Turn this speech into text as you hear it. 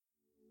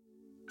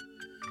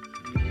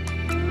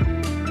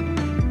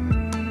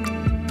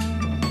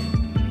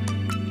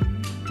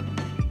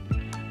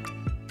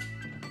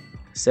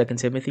2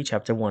 Timothy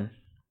chapter 1.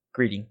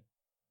 Greeting.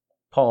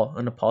 Paul,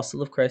 an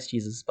apostle of Christ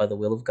Jesus by the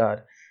will of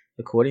God,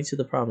 according to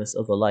the promise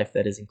of the life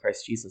that is in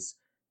Christ Jesus,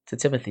 to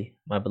Timothy,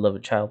 my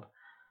beloved child,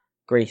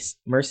 grace,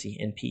 mercy,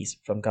 and peace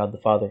from God the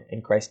Father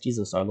and Christ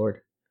Jesus our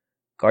Lord.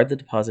 Guard the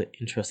deposit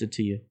entrusted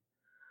to you.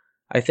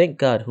 I thank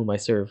God whom I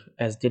serve,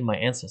 as did my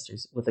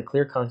ancestors, with a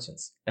clear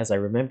conscience, as I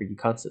remember you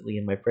constantly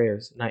in my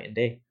prayers night and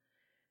day.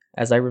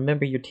 As I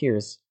remember your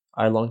tears,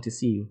 I long to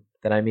see you,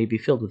 that I may be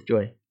filled with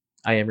joy.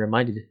 I am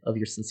reminded of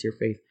your sincere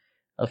faith,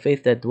 a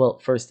faith that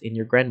dwelt first in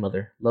your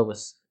grandmother,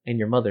 Lois, and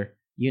your mother,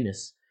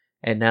 Eunice,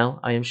 and now,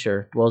 I am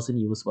sure, dwells in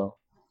you as well.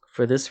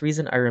 For this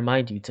reason I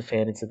remind you to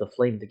fan into the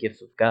flame the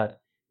gift of God,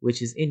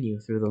 which is in you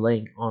through the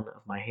laying on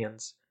of my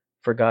hands.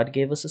 For God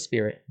gave us a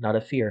spirit, not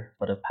of fear,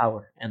 but of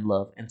power, and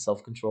love, and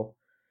self-control.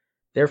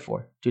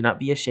 Therefore, do not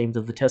be ashamed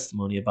of the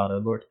testimony about our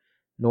Lord,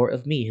 nor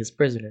of me his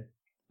prisoner,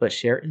 but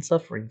share in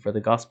suffering for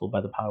the gospel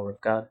by the power of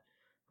God,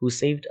 who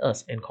saved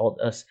us and called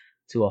us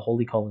to a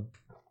holy calling,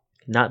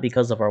 not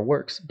because of our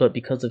works, but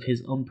because of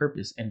his own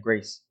purpose and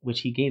grace, which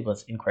he gave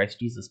us in Christ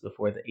Jesus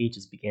before the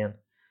ages began,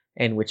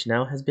 and which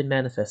now has been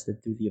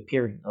manifested through the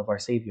appearing of our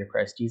Savior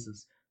Christ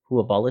Jesus, who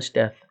abolished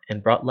death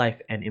and brought life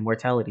and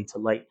immortality to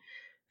light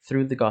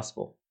through the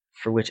gospel,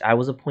 for which I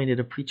was appointed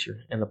a preacher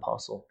and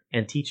apostle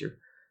and teacher,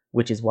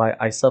 which is why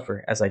I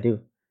suffer as I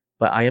do.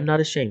 But I am not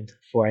ashamed,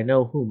 for I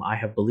know whom I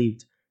have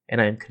believed, and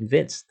I am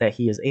convinced that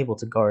he is able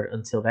to guard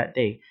until that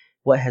day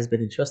what has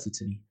been entrusted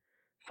to me.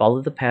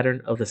 Follow the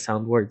pattern of the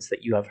sound words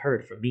that you have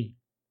heard from me,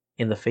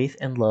 in the faith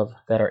and love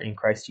that are in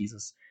Christ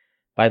Jesus.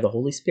 By the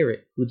Holy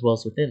Spirit who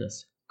dwells within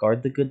us,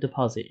 guard the good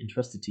deposit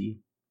entrusted to you.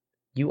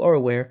 You are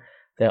aware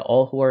that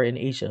all who are in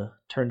Asia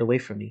turned away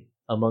from me,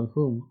 among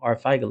whom are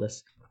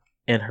Phygelus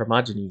and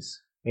Hermogenes.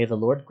 May the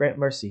Lord grant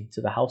mercy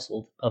to the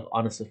household of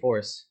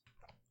Onesiphorus,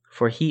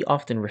 for he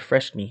often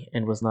refreshed me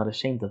and was not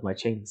ashamed of my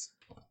chains.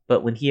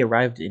 But when he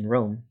arrived in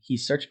Rome, he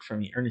searched for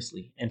me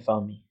earnestly and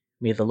found me.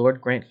 May the Lord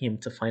grant him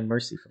to find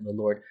mercy from the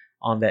Lord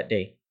on that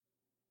day.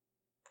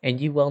 And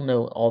you well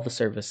know all the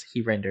service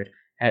he rendered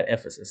at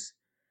Ephesus.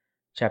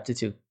 Chapter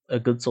 2. A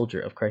good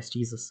soldier of Christ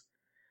Jesus.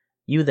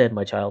 You then,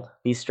 my child,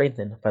 be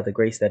strengthened by the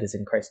grace that is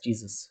in Christ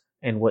Jesus,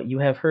 and what you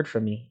have heard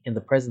from me in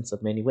the presence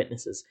of many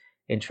witnesses,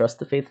 entrust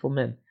to faithful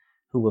men,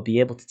 who will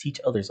be able to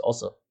teach others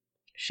also.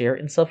 Share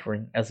in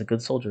suffering as a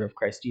good soldier of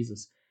Christ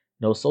Jesus.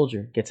 No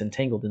soldier gets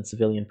entangled in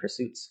civilian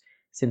pursuits,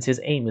 since his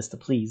aim is to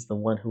please the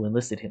one who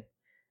enlisted him.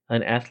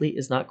 An athlete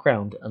is not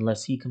crowned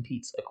unless he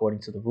competes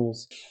according to the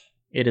rules.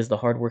 It is the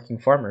hard-working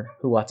farmer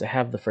who ought to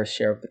have the first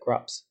share of the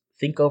crops.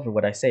 Think over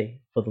what I say,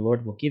 for the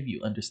Lord will give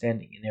you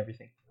understanding in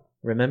everything.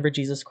 Remember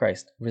Jesus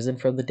Christ, risen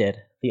from the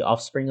dead, the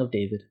offspring of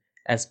David,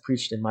 as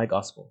preached in my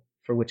gospel,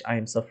 for which I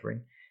am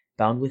suffering,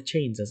 bound with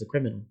chains as a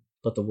criminal,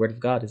 but the word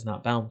of God is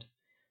not bound.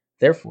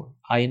 Therefore,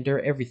 I endure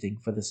everything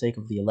for the sake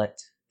of the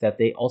elect, that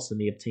they also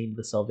may obtain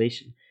the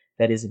salvation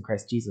that is in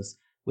Christ Jesus,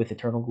 with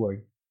eternal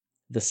glory.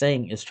 The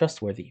saying is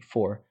trustworthy,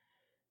 for,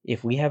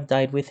 if we have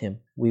died with him,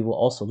 we will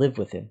also live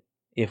with him.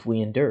 If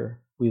we endure,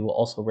 we will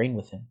also reign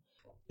with him.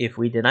 If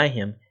we deny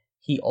him,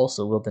 he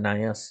also will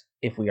deny us.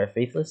 If we are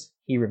faithless,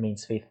 he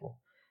remains faithful,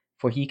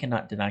 for he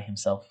cannot deny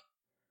himself.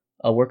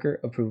 A worker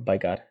approved by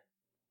God.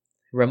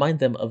 Remind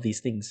them of these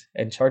things,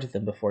 and charge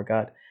them before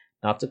God,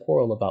 not to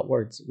quarrel about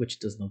words, which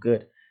does no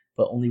good,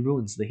 but only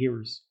ruins the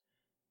hearers.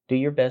 Do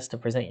your best to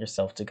present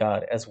yourself to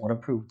God as one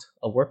approved,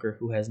 a worker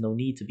who has no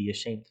need to be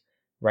ashamed,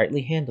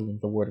 rightly handling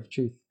the word of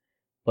truth.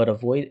 But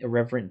avoid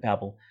irreverent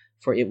babble,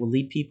 for it will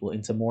lead people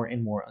into more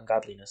and more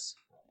ungodliness,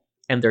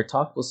 and their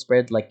talk will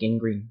spread like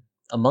gangrene.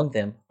 Among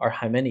them are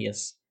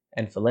Hymenaeus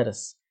and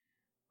Philetus,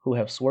 who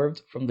have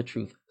swerved from the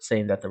truth,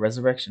 saying that the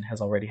resurrection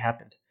has already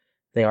happened.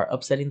 They are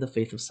upsetting the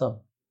faith of some.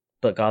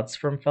 But God's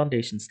firm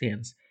foundation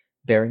stands,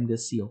 bearing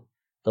this seal: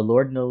 the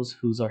Lord knows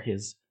whose are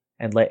his,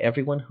 and let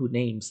everyone who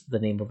names the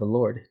name of the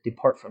Lord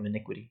depart from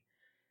iniquity.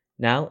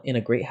 Now in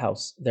a great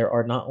house there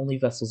are not only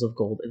vessels of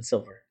gold and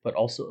silver, but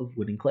also of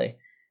wood and clay,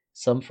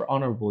 some for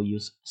honorable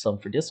use, some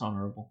for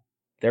dishonorable.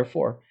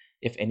 Therefore,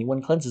 if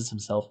anyone cleanses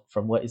himself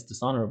from what is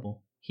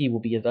dishonorable, he will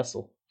be a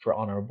vessel for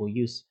honorable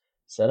use,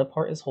 set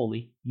apart as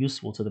holy,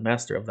 useful to the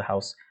master of the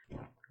house,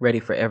 ready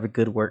for every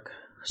good work.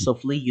 So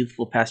flee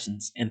youthful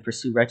passions, and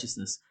pursue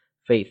righteousness,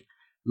 faith,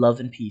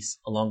 love, and peace,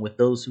 along with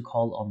those who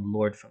call on the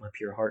Lord from a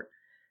pure heart.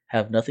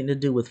 Have nothing to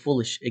do with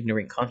foolish,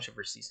 ignorant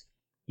controversies.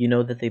 You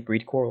know that they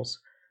breed quarrels,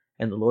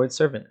 and the Lord's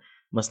servant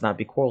must not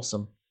be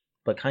quarrelsome,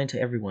 but kind to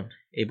everyone,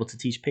 able to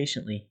teach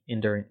patiently,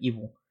 enduring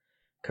evil,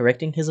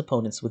 correcting his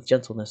opponents with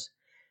gentleness.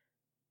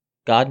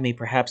 God may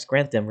perhaps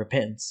grant them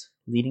repentance,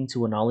 leading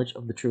to a knowledge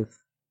of the truth,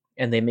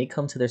 and they may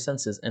come to their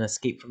senses and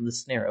escape from the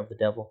snare of the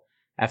devil,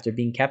 after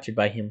being captured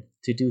by him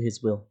to do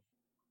his will.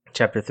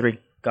 Chapter 3.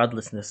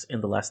 Godlessness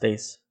in the last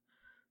days.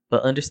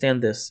 But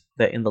understand this,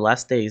 that in the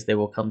last days there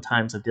will come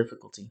times of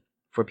difficulty,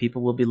 for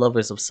people will be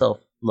lovers of self,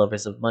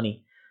 lovers of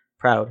money,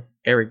 proud,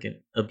 arrogant,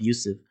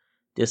 abusive,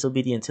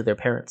 disobedient to their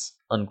parents,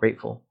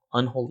 ungrateful,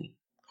 unholy,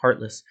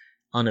 heartless,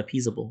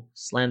 unappeasable,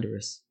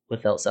 slanderous,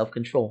 without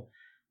self-control,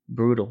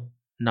 brutal,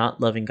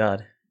 not loving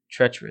God,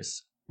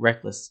 treacherous,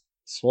 reckless,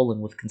 swollen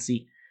with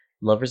conceit,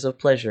 lovers of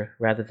pleasure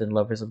rather than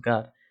lovers of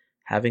God,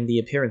 having the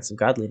appearance of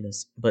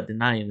godliness, but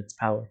denying its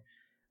power.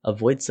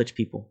 Avoid such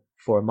people,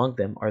 for among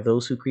them are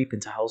those who creep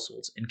into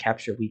households and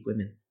capture weak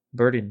women,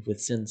 burdened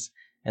with sins,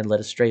 and led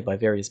astray by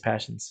various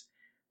passions,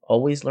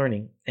 always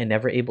learning and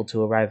never able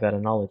to arrive at a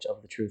knowledge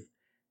of the truth.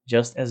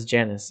 Just as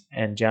Jannes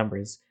and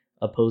Jambres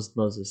opposed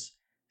Moses,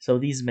 so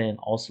these men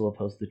also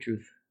oppose the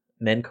truth,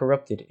 men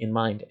corrupted in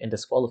mind and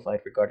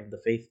disqualified regarding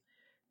the faith,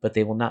 but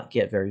they will not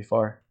get very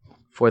far,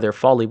 for their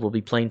folly will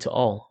be plain to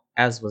all,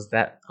 as was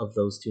that of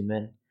those two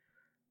men.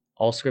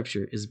 All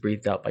Scripture is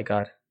breathed out by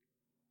God.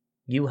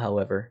 You,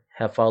 however,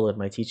 have followed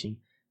my teaching,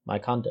 my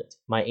conduct,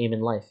 my aim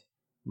in life,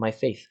 my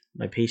faith,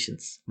 my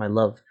patience, my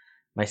love,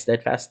 my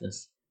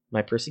steadfastness,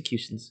 my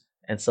persecutions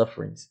and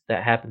sufferings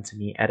that happened to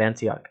me at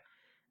Antioch,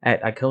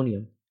 at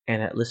Iconium,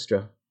 and at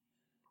Lystra,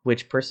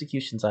 which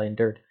persecutions I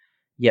endured,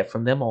 yet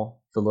from them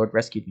all the Lord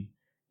rescued me.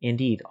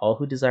 Indeed, all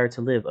who desire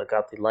to live a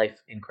godly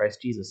life in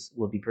Christ Jesus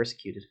will be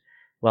persecuted,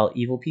 while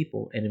evil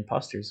people and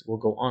impostors will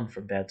go on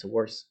from bad to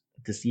worse,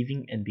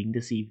 deceiving and being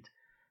deceived.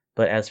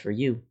 But as for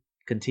you,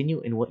 continue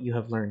in what you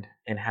have learned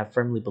and have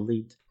firmly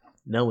believed,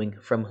 knowing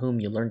from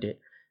whom you learned it,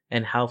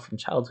 and how from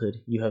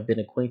childhood you have been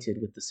acquainted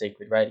with the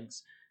sacred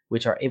writings,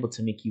 which are able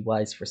to make you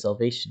wise for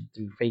salvation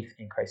through faith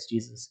in Christ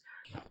Jesus.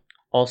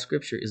 All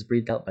Scripture is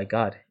breathed out by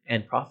God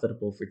and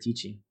profitable for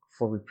teaching,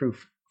 for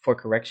reproof, for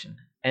correction,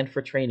 and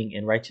for training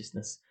in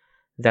righteousness,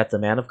 that the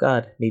man of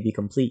God may be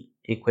complete,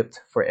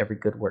 equipped for every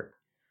good work.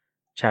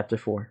 Chapter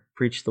 4.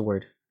 Preach the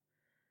Word.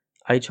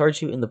 I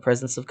charge you in the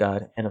presence of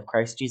God and of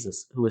Christ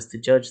Jesus, who is to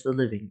judge the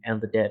living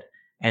and the dead,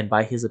 and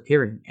by his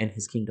appearing and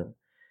his kingdom.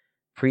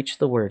 Preach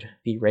the word,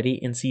 be ready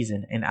in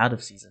season and out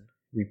of season.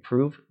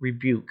 Reprove,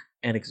 rebuke,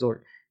 and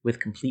exhort with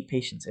complete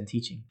patience and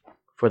teaching.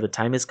 For the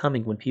time is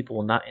coming when people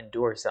will not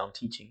endure sound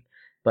teaching,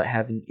 but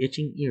having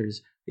itching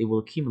ears, they will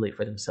accumulate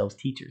for themselves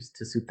teachers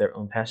to suit their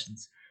own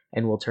passions,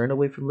 and will turn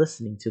away from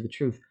listening to the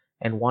truth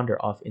and wander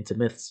off into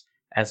myths.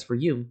 As for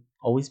you,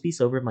 always be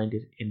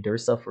sober-minded, endure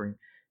suffering,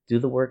 do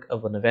the work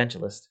of an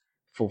evangelist,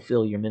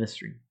 fulfill your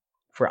ministry.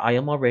 For I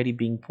am already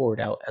being poured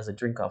out as a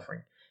drink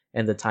offering,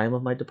 and the time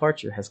of my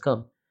departure has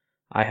come.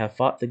 I have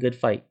fought the good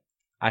fight.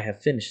 I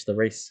have finished the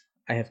race.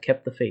 I have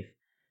kept the faith.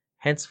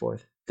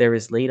 Henceforth there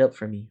is laid up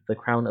for me the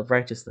crown of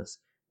righteousness,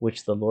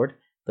 which the Lord,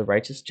 the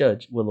righteous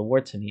judge, will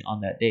award to me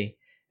on that day,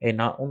 and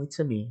not only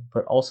to me,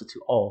 but also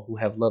to all who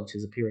have loved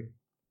his appearing.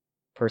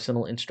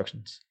 Personal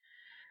instructions.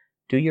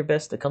 Do your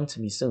best to come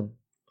to me soon,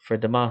 for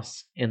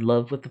Demas, in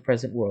love with the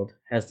present world,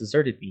 has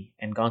deserted me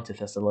and gone to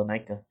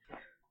Thessalonica.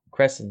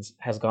 Crescens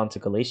has gone to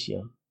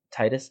Galatia,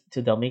 Titus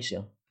to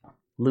Dalmatia.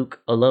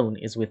 Luke alone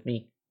is with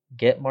me.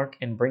 Get Mark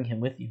and bring him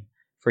with you,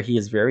 for he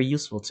is very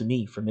useful to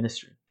me for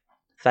ministry.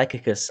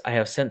 Tychicus I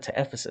have sent to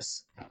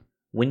Ephesus.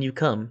 When you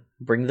come,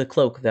 bring the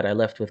cloak that I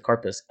left with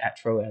Carpus at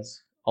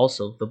Troas,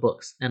 also the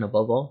books, and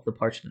above all, the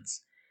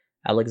parchments.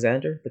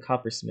 Alexander the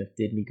coppersmith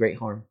did me great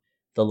harm.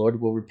 The Lord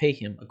will repay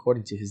him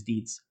according to his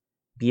deeds.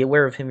 Be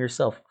aware of him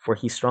yourself, for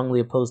he strongly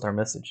opposed our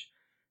message.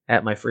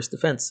 At my first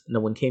defense,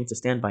 no one came to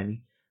stand by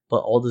me,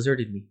 but all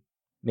deserted me.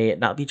 May it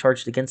not be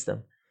charged against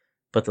them.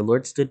 But the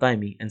Lord stood by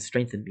me and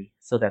strengthened me,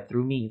 so that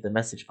through me the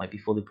message might be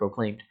fully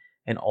proclaimed,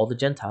 and all the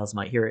Gentiles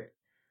might hear it.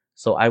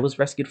 So I was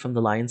rescued from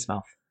the lion's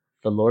mouth.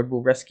 The Lord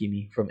will rescue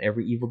me from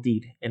every evil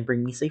deed, and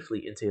bring me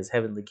safely into his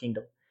heavenly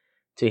kingdom.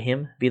 To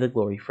him be the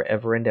glory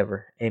forever and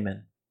ever.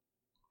 Amen.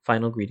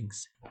 Final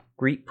greetings.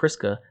 Greet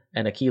Prisca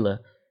and Aquila,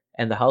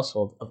 and the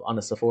household of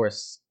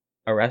Onesiphorus.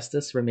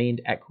 Erastus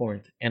remained at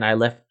Corinth, and I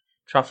left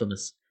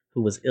Trophimus,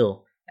 who was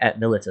ill, at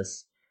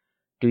Miletus.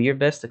 Do your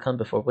best to come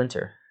before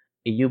winter.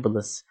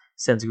 Eubulus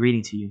sends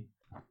greeting to you,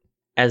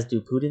 as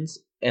do Pudens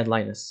and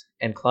Linus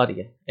and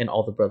Claudia and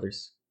all the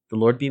brothers. The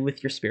Lord be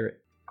with your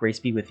spirit. Grace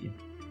be with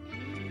you.